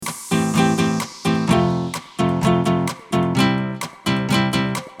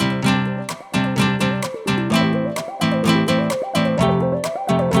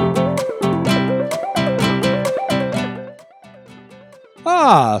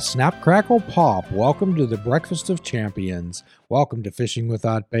Snap, crackle, pop. Welcome to the Breakfast of Champions. Welcome to Fishing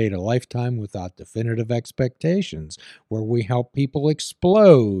Without Bait, a lifetime without definitive expectations, where we help people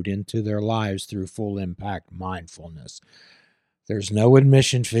explode into their lives through full impact mindfulness. There's no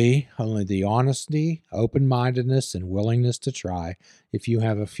admission fee, only the honesty, open-mindedness, and willingness to try. If you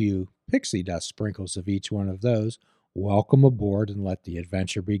have a few pixie dust sprinkles of each one of those, welcome aboard and let the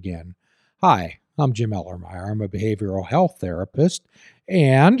adventure begin. Hi, I'm Jim Ellermeyer. I'm a behavioral health therapist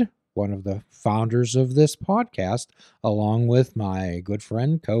and one of the founders of this podcast, along with my good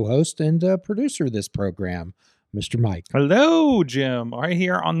friend, co-host, and producer of this program, Mr. Mike. Hello, Jim. Right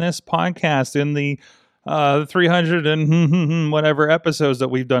here on this podcast in the 300 and whatever episodes that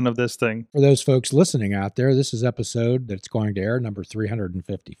we've done of this thing. For those folks listening out there, this is episode that's going to air, number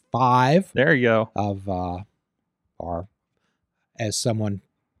 355. There you go. Of our, as someone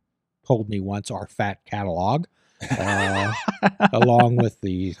told me once, our fat catalog. Along with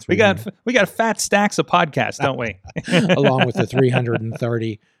the we got fat stacks of podcasts, don't we? Along with the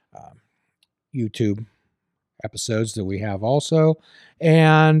 330 YouTube episodes that we have also.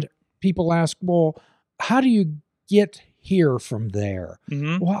 And people ask, well, how do you get here from there?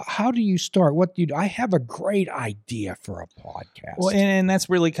 Mm-hmm. Well, how do you start? What do you do? I have a great idea for a podcast. Well, and that's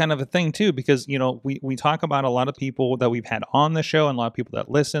really kind of a thing too, because, you know, we talk about a lot of people that we've had on the show and a lot of people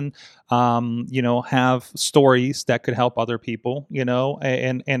that listen, you know, have stories that could help other people, you know,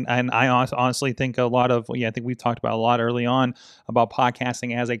 and I honestly think a lot of, I think we talked about a lot early on about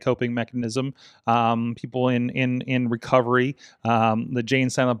podcasting as a coping mechanism. People in recovery, the Jay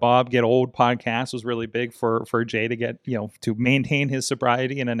and Silent Bob Get Old podcast was really big for Jay to get, you know, to maintain his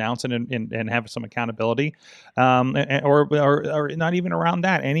sobriety and announce it and have some accountability, or not even around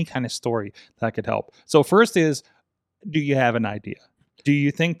that, any kind of story that could help. So first is, do you have an idea? Do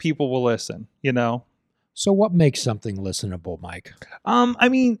you think people will listen? You know? So what makes something listenable, Mike? I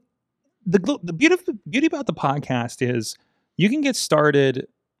mean, the beauty about the podcast is you can get started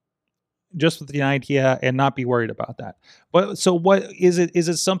just with the idea and not be worried about that. But so what is it? Is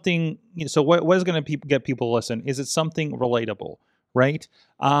it something? So what is going to get people to listen? Is it something relatable, right?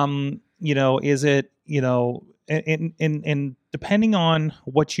 You know, is it, you know, and depending on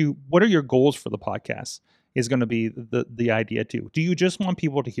what are your goals for the podcast is going to be the idea too. Do you just want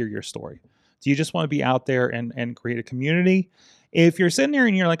people to hear your story? Do you just want to be out there and create a community? If you're sitting there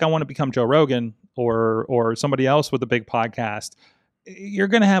and you're like, I want to become Joe Rogan or somebody else with a big podcast, you're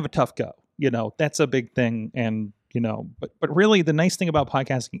going to have a tough go. You know, that's a big thing. And, you know, but really the nice thing about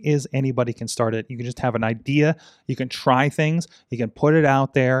podcasting is anybody can start it. You can just have an idea. You can try things. You can put it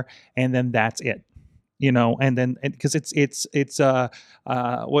out there, and then that's it. You know, and then because it's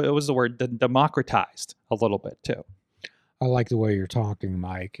what was the word? Democratized a little bit too. I like the way you're talking,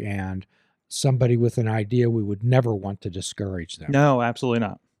 Mike. And somebody with an idea, we would never want to discourage them. No, absolutely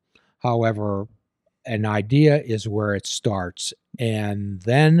not. However, an idea is where it starts, and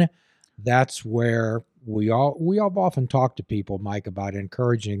then that's where we have often talked to people, Mike, about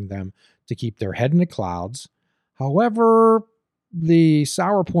encouraging them to keep their head in the clouds. However, the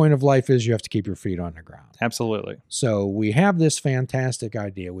sour point of life is you have to keep your feet on the ground. Absolutely. So we have this fantastic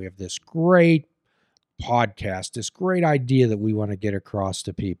idea. We have this great podcast, this great idea that we want to get across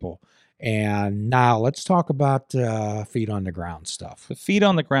to people. And now let's talk about feet on the ground stuff. The feet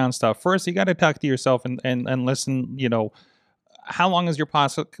on the ground stuff. First, you got to talk to yourself and listen, you know, how long is your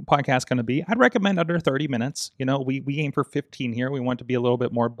podcast going to be? I'd recommend under 30 minutes. You know, we aim for 15 here. We want to be a little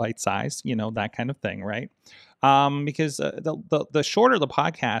bit more bite-sized, you know, that kind of thing, right? Because the shorter the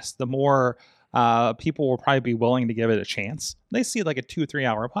podcast, the more people will probably be willing to give it a chance. They see like a 2-3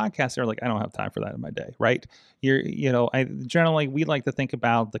 hour podcast. They're like, I don't have time for that in my day. Right. Generally we like to think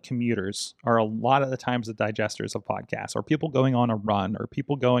about the commuters are a lot of the times the digesters of podcasts, or people going on a run, or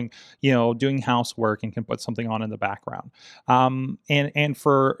people going, you know, doing housework and can put something on in the background. And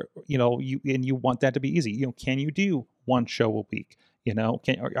for, you know, you want that to be easy. You know, can you do one show a week? You know,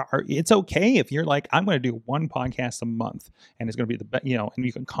 it's okay if you're like, I'm going to do one podcast a month and it's going to be the best, you know, and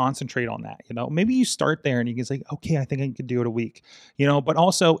you can concentrate on that. You know, maybe you start there and you can say, okay, I think I can do it a week, you know, but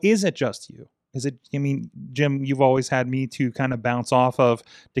also, is it just you? Is it, I mean, Jim, you've always had me to kind of bounce off of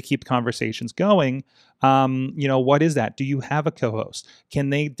to keep conversations going. You know, what is that? Do you have a co-host? Can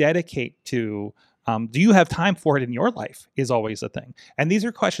they dedicate to, do you have time for it in your life is always a thing. And these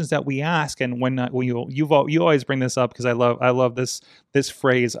are questions that we ask. And when you always bring this up, because I love this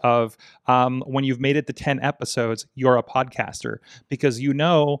phrase of when you've made it to 10 episodes, you're a podcaster, because you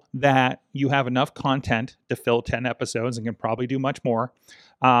know that you have enough content to fill 10 episodes and can probably do much more.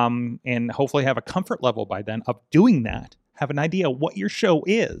 And hopefully have a comfort level by then of doing that, have an idea what your show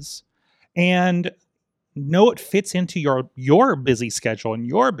is. And know it fits into your busy schedule and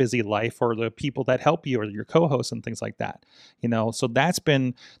your busy life, or the people that help you, or your co-hosts and things like that. So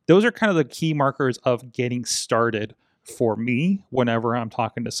those are kind of the key markers of getting started for me whenever I'm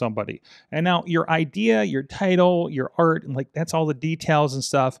talking to somebody. And now your idea, your title, your art, and like that's all the details and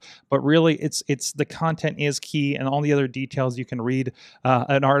stuff. But really, it's the content is key, and all the other details you can read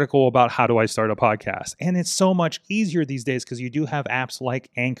an article about how do I start a podcast. And it's so much easier these days because you do have apps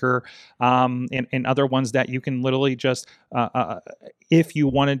like Anchor and other ones that you can literally just if you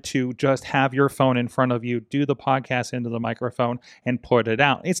wanted to just have your phone in front of you, do the podcast into the microphone and put it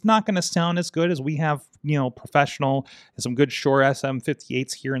out. It's not going to sound as good as we have, professional and some good Shure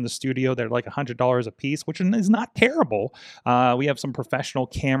SM58s here in the studio. They're like $100 a piece, which is not terrible. We have some professional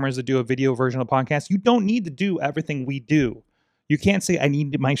cameras that do a video version of the podcast. You don't need to do everything we do. You can't say, I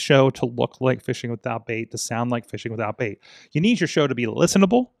need my show to look like Fishing Without Bait, to sound like Fishing Without Bait. You need your show to be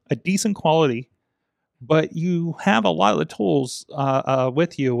listenable, a decent quality, but you have a lot of the tools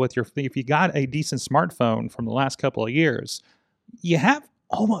with you. If you got a decent smartphone from the last couple of years, you have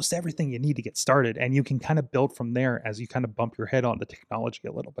almost everything you need to get started, and you can kind of build from there as you kind of bump your head on the technology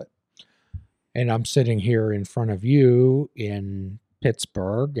a little bit. And I'm sitting here in front of you in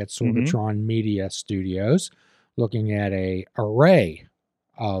Pittsburgh at Sorgatron Media Studios, looking at an array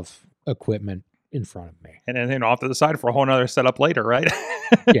of equipment in front of me. And then off to the side for a whole nother setup later, right?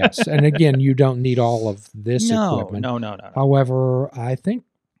 Yes. And again, you don't need all of this equipment. No. However, I think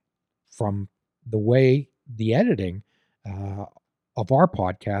from the way the editing of our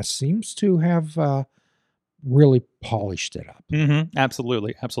podcast seems to have really polished it up.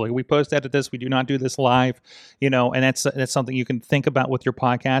 Absolutely. We post edit this. We do not do this live, and that's something you can think about with your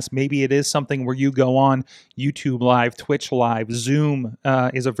podcast. Maybe it is something where you go on YouTube Live, Twitch Live, Zoom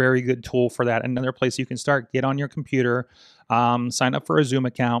is a very good tool for that. Another place you can start, get on your computer, sign up for a Zoom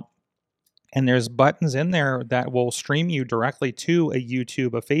account, and there's buttons in there that will stream you directly to a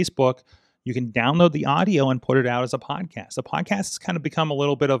YouTube, a Facebook. You can download the audio and put it out as a podcast. A podcast has kind of become a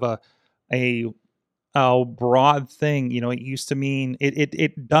little bit of a broad thing. It used to mean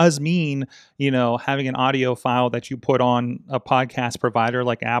it does mean, having an audio file that you put on a podcast provider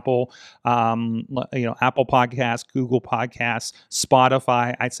like Apple, Apple Podcasts, Google Podcasts,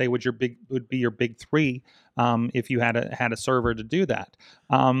 Spotify, I'd say would be your big three. If you had a server to do that.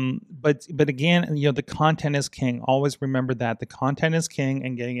 But again, the content is king. Always remember that the content is king,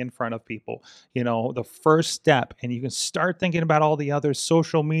 and getting in front of people, the first step. And you can start thinking about all the other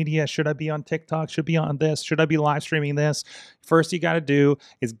social media. Should I be on TikTok? Should I be on this? Should I be live streaming this? First you got to do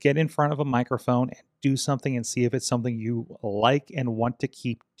is get in front of a microphone and do something and see if it's something you like and want to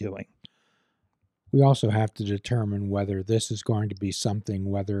keep doing. We also have to determine whether this is going to be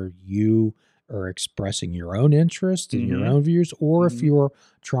something, whether you are expressing your own interest and your own views, or if you're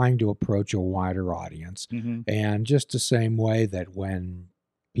trying to approach a wider audience. And just the same way that when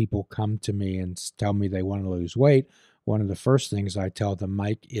people come to me and tell me they want to lose weight, one of the first things I tell them,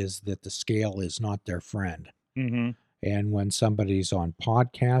 Mike, is that the scale is not their friend. And when somebody's on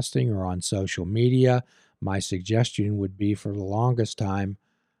podcasting or on social media, my suggestion would be, for the longest time,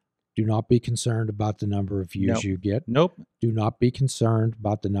 do not be concerned about the number of views you get. Do not be concerned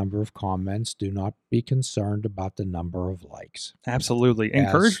about the number of comments. Do not be concerned about the number of likes. Absolutely.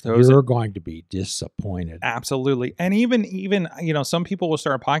 Encourage those. You're going to be disappointed. Absolutely. And even some people will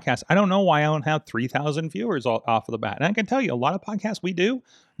start a podcast. I don't know why I don't have 3,000 viewers off of the bat. And I can tell you, a lot of podcasts we do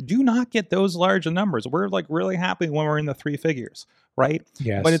not get those large numbers. We're like really happy when we're in the three figures, right?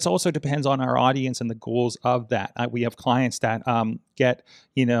 Yes. But it also depends on our audience and the goals of that. We have clients that get,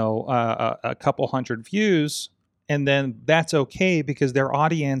 a couple hundred views, and then that's okay because their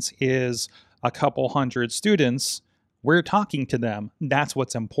audience is a couple hundred students. We're talking to them. That's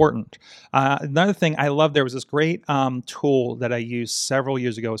what's important. Another thing I love, there was this great tool that I used several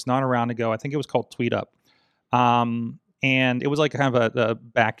years ago. It's not around ago. I think it was called TweetUp. And it was like kind of a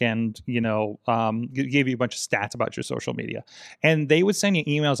back end, gave you a bunch of stats about your social media. And they would send you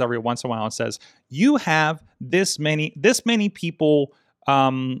emails every once in a while and says, you have this many people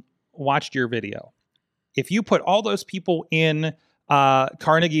watched your video. If you put all those people in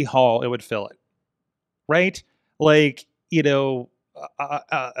Carnegie Hall, it would fill it, right? 50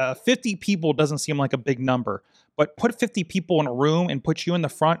 people doesn't seem like a big number, but put 50 people in a room and put you in the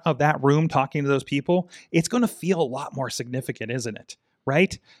front of that room talking to those people, it's going to feel a lot more significant, isn't it?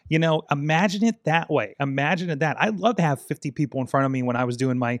 Right? Imagine it that way. Imagine it that. I'd love to have 50 people in front of me when I was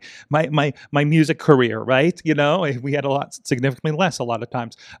doing my music career, right? We had significantly less a lot of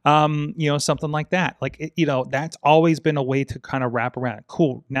times. Something like that. That's always been a way to kind of wrap around it.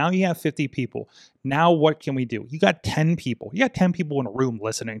 Cool. Now you have 50 people. Now what can we do? You got 10 people. You got 10 people in a room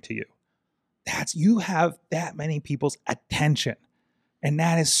listening to you. you have that many people's attention. And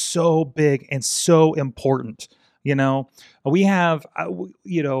that is so big and so important. We have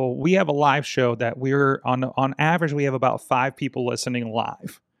a live show that we're on average, we have about 5 people listening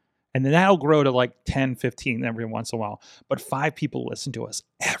live. And then that'll grow to like 10, 15 every once in a while. But 5 people listen to us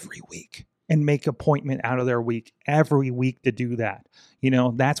every week and make appointment out of their week every week to do that.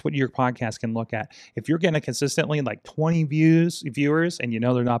 That's what your podcast can look at. If you're getting consistently like 20 viewers, and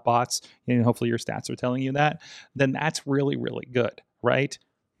they're not bots, hopefully your stats are telling you that, then that's really, really good, right?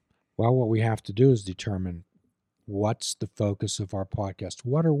 Well, what we have to do is determine what's the focus of our podcast.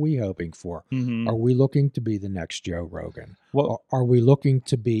 What are we hoping for? Mm-hmm. Are we looking to be the next Joe Rogan? Well, are we looking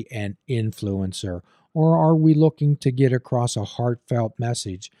to be an influencer? Or are we looking to get across a heartfelt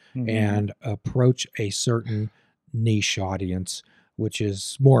message mm-hmm. and approach a certain niche audience, which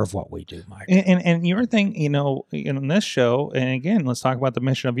is more of what we do, Mike? And your thing, in this show, and again, let's talk about the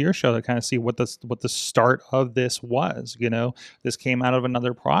mission of your show to kind of see what the start of this was. This came out of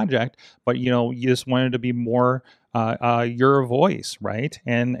another project, but you just wanted to be more your voice, right?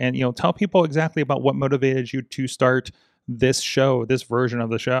 And tell people exactly about what motivated you to start this show, this version of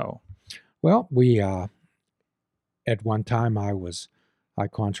the show. Well, we at one time I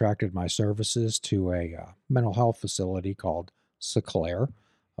contracted my services to a mental health facility called Seclair,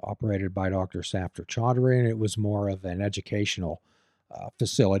 operated by Dr. Safdar Chaudhry, and it was more of an educational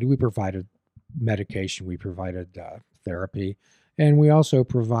facility. We provided medication, we provided therapy, and we also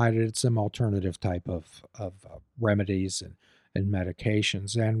provided some alternative type of remedies and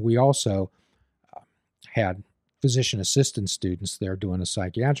medications. And we also had physician assistant students there doing a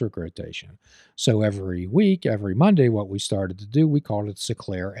psychiatric rotation. So every week, every Monday, what we started to do, we called it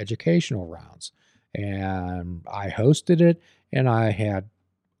Seclair Educational Rounds. And I hosted it, and I had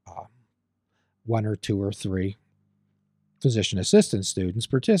 1 or 2 or 3 physician assistant students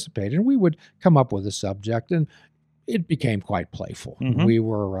participate, and we would come up with a subject, and it became quite playful. Mm-hmm. We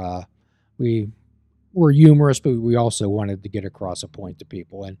were humorous, but we also wanted to get across a point to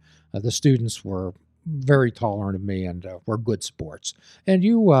people, and the students were very tolerant of me and were good sports. And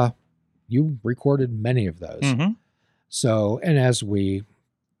you recorded many of those. Mm-hmm. So, and as we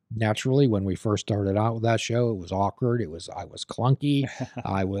naturally, when we first started out with that show, it was awkward. I was clunky.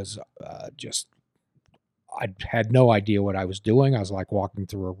 I was I had no idea what I was doing. I was like walking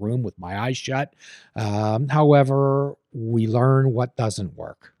through a room with my eyes shut. However, we learn what doesn't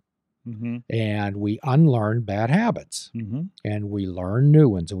work. Mm-hmm. And we unlearn bad habits. Mm-hmm. And we learn new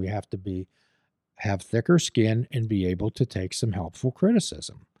ones. And we have to have thicker skin and be able to take some helpful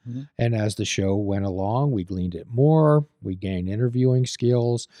criticism. Mm-hmm. And as the show went along, we gleaned it more. We gained interviewing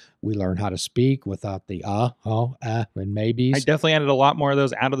skills. We learned how to speak without the and maybes. I definitely added a lot more of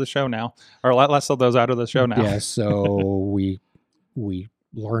those out of the show now, or a lot less of those out of the show now. Yes, so we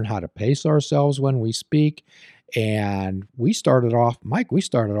learn how to pace ourselves when we speak. And we started off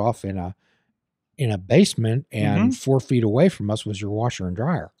in a basement, and mm-hmm. 4 feet away from us was your washer and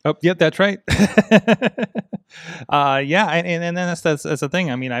dryer. Oh, yeah, that's right. Yeah, and then that's the thing.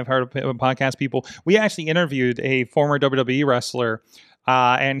 I mean, I've heard of podcast people. We actually interviewed a former WWE wrestler,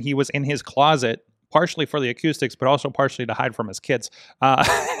 and he was in his closet, partially for the acoustics, but also partially to hide from his kids,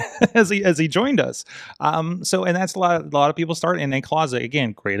 as he joined us. And that's a lot of people start in a closet.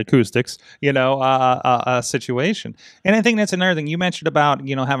 Again, great acoustics, situation. And I think that's another thing you mentioned about,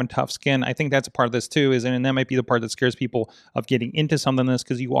 having tough skin. I think that's a part of this too, and that might be the part that scares people of getting into something like this,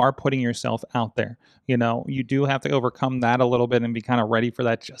 because you are putting yourself out there. You do have to overcome that a little bit and be kind of ready for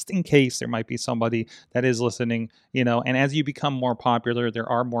that, just in case there might be somebody that is listening, and as you become more popular, there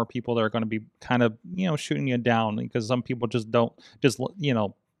are more people that are going to be kind of, shooting you down, because some people don't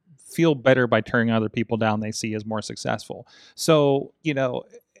feel better by turning other people down they see as more successful. So,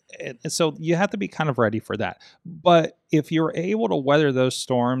 so you have to be kind of ready for that. But if you're able to weather those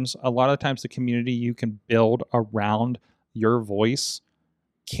storms, a lot of times the community you can build around your voice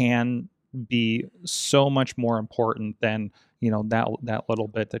can be so much more important than, that little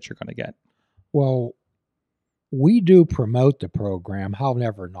bit that you're going to get. Well, we do promote the program,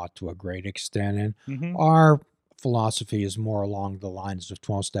 however, not to a great extent. And mm-hmm. our philosophy is more along the lines of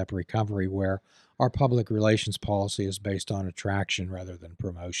 12-step recovery, where our public relations policy is based on attraction rather than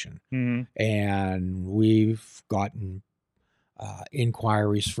promotion. Mm-hmm. And we've gotten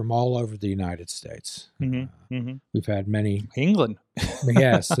inquiries from all over the United States. Mm-hmm. Mm-hmm. We've had many. England.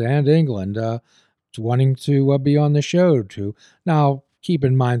 Yes, and England wanting to be on the show too. Now, keep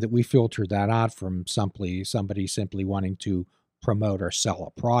in mind that we filter that out from somebody simply wanting to promote or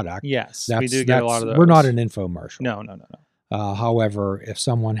sell a product. Yes, we do get a lot of those. We're not an infomercial. No. However, if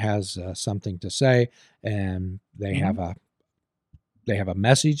someone has something to say and they mm-hmm. have a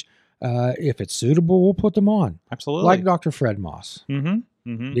message, If it's suitable, we'll put them on. Absolutely. Like Dr. Fred Moss,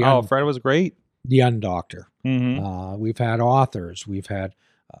 Oh, Fred was great. the undoctor. Mm-hmm. We've had authors. We've had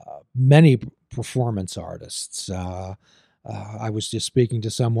many performance artists. I was just speaking to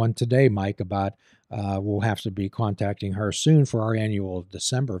someone today, Mike, about we'll have to be contacting her soon for our annual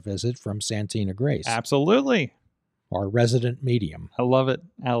December visit from Santina Grace, Absolutely. our resident medium. I love it.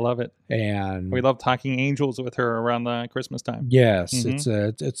 I love it. And We love talking angels with her around the Christmas time. yes,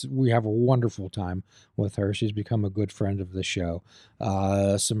 Mhm. it's we have a wonderful time with her. She's become a good friend of the show.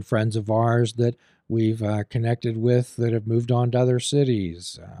 Some friends of ours that we've connected with that have moved on to other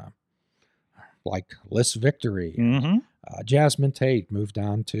cities, like Liz Victory. Mm-hmm. Jasmine Tate moved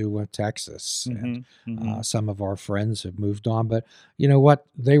on to Texas, and Mm-hmm. some of our friends have moved on. But you know what?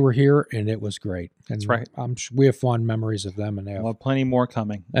 They were here, and it was great. And That's right. we have fond memories of them, and they have, Well, plenty more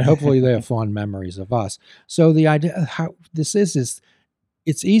coming. and hopefully they have fond memories of us. So the idea of how this is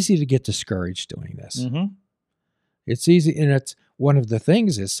it's easy to get discouraged doing this. Mm-hmm. It's easy, and it's one of the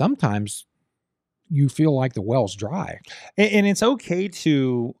things is sometimes you feel like the well's dry. And it's okay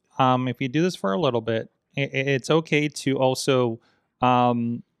to, if you do this for a little bit, it's okay to also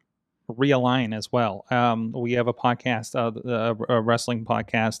realign as well. We have a podcast, a wrestling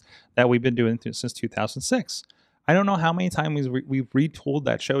podcast that we've been doing since 2006. I don't know how many times we've retooled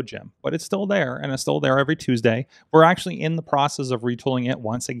that show, Jim, but it's still there, and it's still there every Tuesday. We're actually in the process of retooling it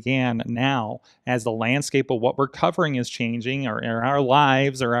once again now as the landscape of what we're covering is changing, or our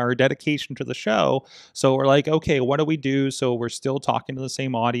lives or our dedication to the show. So we're like, okay, what do we do so we're still talking to the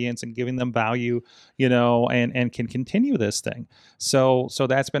same audience and giving them value, and can continue this thing. So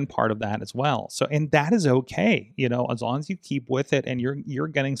that's been part of that as well. So, and that is okay, as long as you keep with it and you're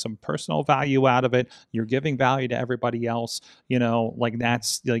getting some personal value out of it, you're giving value to everybody else, like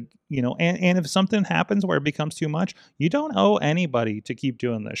that's like, and if something happens where it becomes too much, you don't owe anybody to keep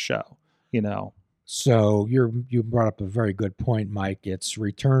doing this show. So you brought up a very good point, Mike. It's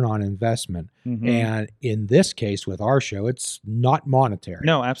return on investment, and in this case with our show, it's not monetary.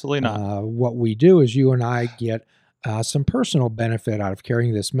 No, absolutely not. What we do is you and I get some personal benefit out of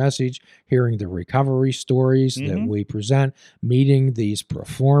carrying this message, hearing the recovery stories that we present, meeting these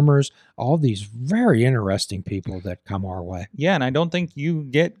performers, all these very interesting people that come our way. Yeah, and I don't think you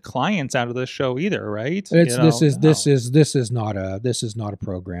get clients out of this show either, right? This is not a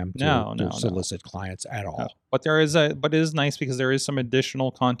program to solicit clients at all. No. But it is nice because there is some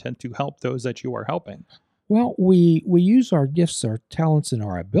additional content to help those that you are helping. Well, we use our gifts, our talents, and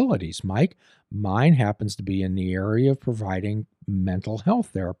our abilities, Mike. Mine happens to be in the area of providing mental health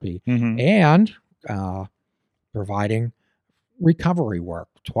therapy and providing recovery work,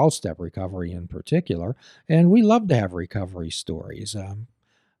 12-step recovery in particular. And we love to have recovery stories.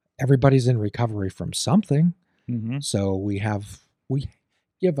 Everybody's in recovery from something. So we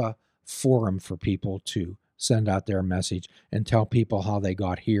give a forum for people to send out their message and tell people how they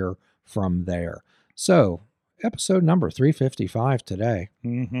got here from there. So episode number 355 today.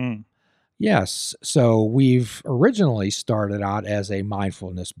 Yes. So we've originally started out as a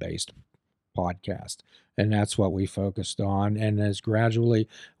mindfulness-based podcast, and that's what we focused on. And as gradually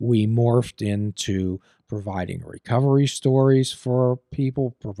we morphed into providing recovery stories for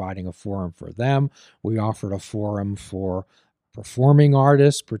people, providing a forum for them. We offered a forum for performing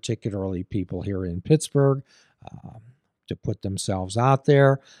artists, particularly people here in Pittsburgh, to put themselves out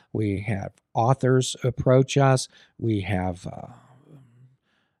there. We have authors approach us. We have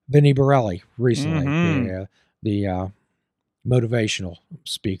Vinnie Borelli recently, the motivational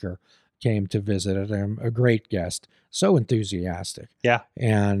speaker, came to visit. A great guest, so enthusiastic. Yeah.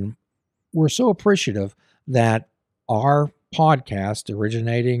 And we're so appreciative that our podcast,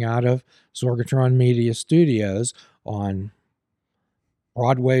 originating out of Sorgatron Media Studios on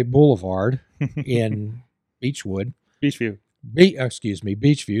Broadway Boulevard in Beechview,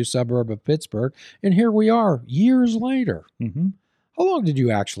 suburb of Pittsburgh. And here we are years later. How long did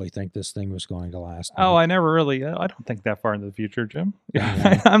you actually think this thing was going to last? Oh, I don't think that far into the future, Jim.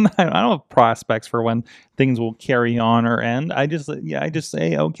 I don't have prospects for when things will carry on or end. I just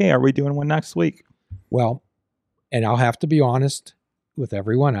say, okay, are we doing one next week? Well, and I'll have to be honest with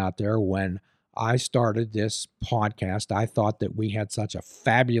everyone out there. When I started this podcast, I thought that we had such a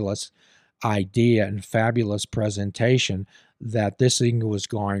fabulous idea and fabulous presentation that this thing was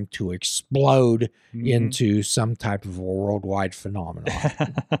going to explode into some type of a worldwide phenomenon.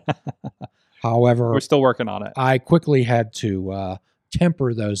 However, we're still working on it. I quickly had to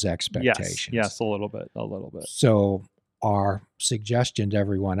temper those expectations. Yes, a little bit. So our suggestion to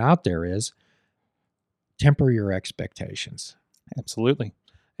everyone out there is temper your expectations. Absolutely.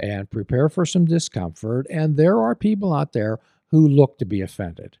 And prepare for some discomfort. And there are people out there who look to be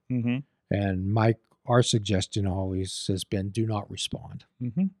offended. Mm-hmm. And Mike, our suggestion always has been do not respond.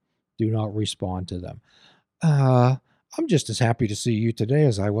 Mm-hmm. Do not respond to them. I'm just as happy to see you today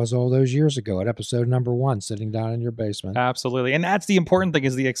as I was all those years ago at episode number 1, sitting down in your basement. Absolutely. And that's the important thing,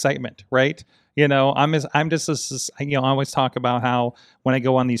 is the excitement, right? I'm just as, I always talk about how when I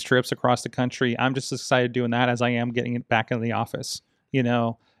go on these trips across the country, I'm just as excited doing that as I am getting it back in the office,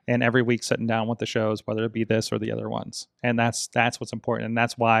 and every week sitting down with the shows, whether it be this or the other ones. And that's what's important. And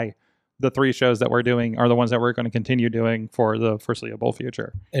that's why the 3 shows that we're doing are the ones that we're going to continue doing for the foreseeable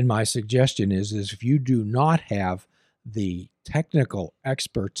future. And my suggestion is if you do not have the technical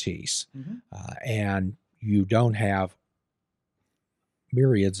expertise and you don't have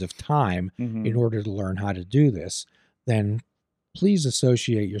myriads of time in order to learn how to do this, then please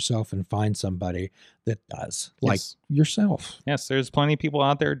associate yourself and find somebody that does, like yourself. Yes, there's plenty of people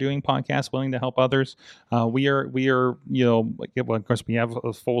out there doing podcasts willing to help others. We are, of course, we have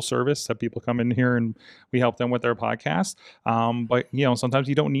a full service that people come in here and we help them with their podcast. But sometimes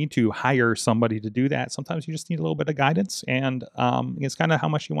you don't need to hire somebody to do that. Sometimes you just need a little bit of guidance, and it's kind of how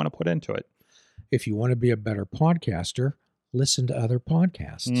much you want to put into it. If you want to be a better podcaster, listen to other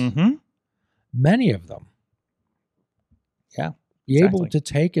podcasts. Mm-hmm. Many of them. Yeah. Be able to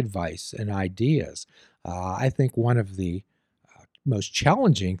take advice and ideas. I think one of the most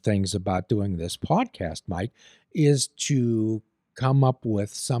challenging things about doing this podcast, Mike, is to come up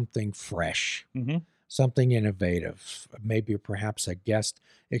with something fresh, something innovative, maybe perhaps a guest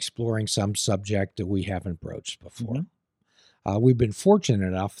exploring some subject that we haven't broached before. We've been fortunate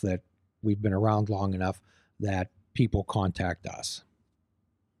enough that we've been around long enough that people contact us.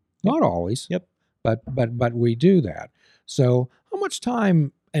 Not always. But we do that. So how much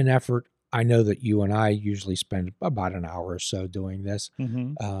time and effort? I know that you and I usually spend about an hour or so doing this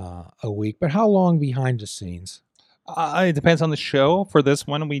a week, but how long behind the scenes? It depends on the show. For this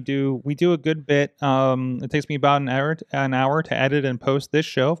one, we do a good bit. It takes me about an hour to edit and post this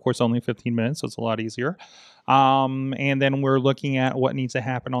show. Of course, only 15 minutes, so it's a lot easier. And then we're looking at what needs to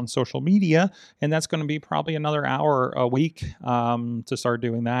happen on social media, and that's going to be probably another hour a week to start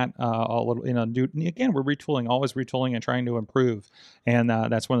doing that. A little, again, we're retooling, always retooling and trying to improve, and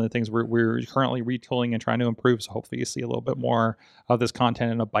that's one of the things we're currently retooling and trying to improve. So hopefully, you see a little bit more of this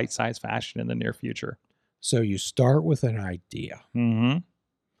content in a bite-sized fashion in the near future. So you start with an idea, and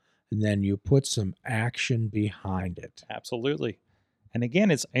then you put some action behind it. Absolutely. And again,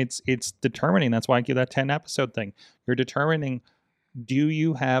 it's determining. That's why I give that 10 episode thing. You're determining, do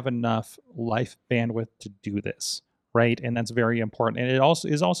you have enough life bandwidth to do this, right? And that's very important. And it also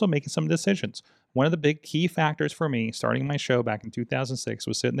is also making some decisions. One of the big key factors for me starting my show back in 2006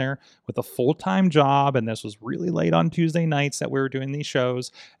 was sitting there with a full-time job, and this was really late on Tuesday nights that we were doing these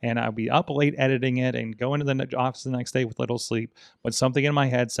shows, and I'd be up late editing it and go into the office the next day with little sleep. But something in my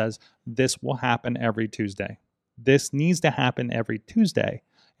head says, this will happen every Tuesday. This needs to happen every Tuesday.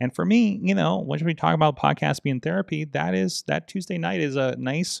 And for me, when we talk about podcast being therapy, that Tuesday night is a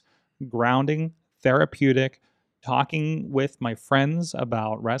nice, grounding, therapeutic, talking with my friends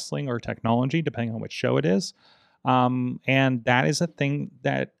about wrestling or technology, depending on which show it is. And that is a thing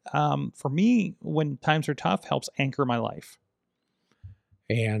that, for me, when times are tough, helps anchor my life.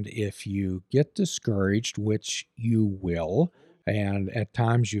 And if you get discouraged, which you will, and at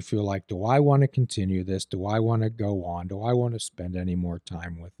times you feel like, do I want to continue this? Do I want to go on? Do I want to spend any more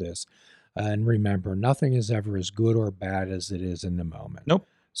time with this? And remember, nothing is ever as good or bad as it is in the moment. Nope.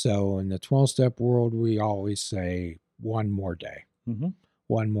 So in the 12-step world, we always say one more day.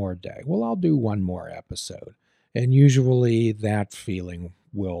 One more day. Well, I'll do one more episode. And usually that feeling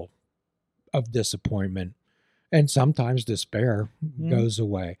of disappointment and sometimes despair goes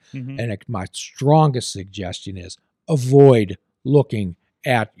away. And my strongest suggestion is avoid looking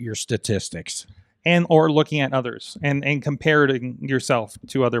at your statistics. Or looking at others and comparing yourself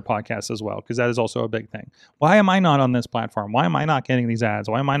to other podcasts as well, because that is also a big thing. Why am I not on this platform? Why am I not getting these ads?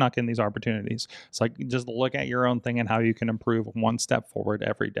 Why am I not getting these opportunities? It's like, just look at your own thing and how you can improve one step forward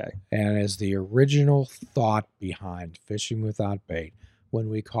every day. And as the original thought behind Fishing Without Bait, when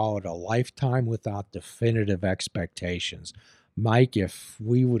we call it a lifetime without definitive expectations, Mike, if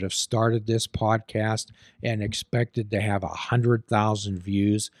we would have started this podcast and expected to have 100,000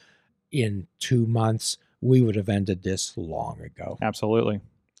 views in 2 months, we would have ended this long ago. Absolutely.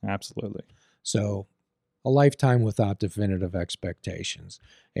 So a lifetime without definitive expectations.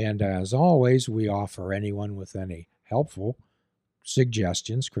 And as always, we offer anyone with any helpful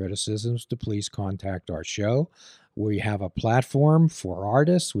suggestions, criticisms, to please contact our show. We have a platform for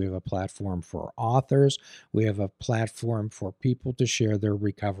artists. We have a platform for authors. We have a platform for people to share their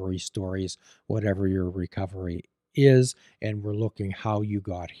recovery stories, whatever your recovery is, and we're looking how you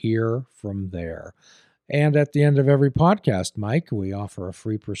got here from there. And at the end of every podcast, Mike, we offer a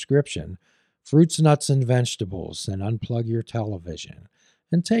free prescription, fruits, nuts, and vegetables, and unplug your television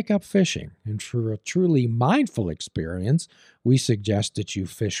and take up fishing. And for a truly mindful experience, we suggest that you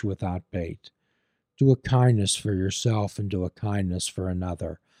fish without bait. Do a kindness for yourself and do a kindness for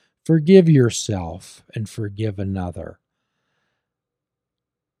another. Forgive yourself and forgive another.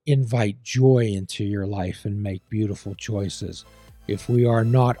 Invite joy into your life and make beautiful choices. If we are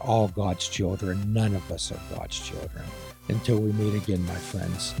not all God's children, none of us are God's children. Until we meet again, my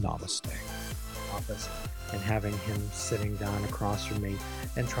friends, namaste. Office and having him sitting down across from me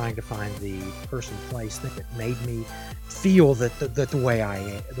and trying to find the person, place that made me feel that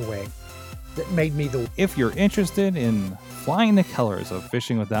made me the. If you're interested in flying the colors of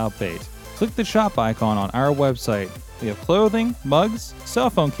fishing without bait, click the shop icon on our website. We have clothing, mugs, cell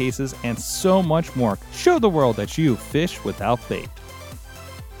phone cases, and so much more. Show the world that you fish without bait.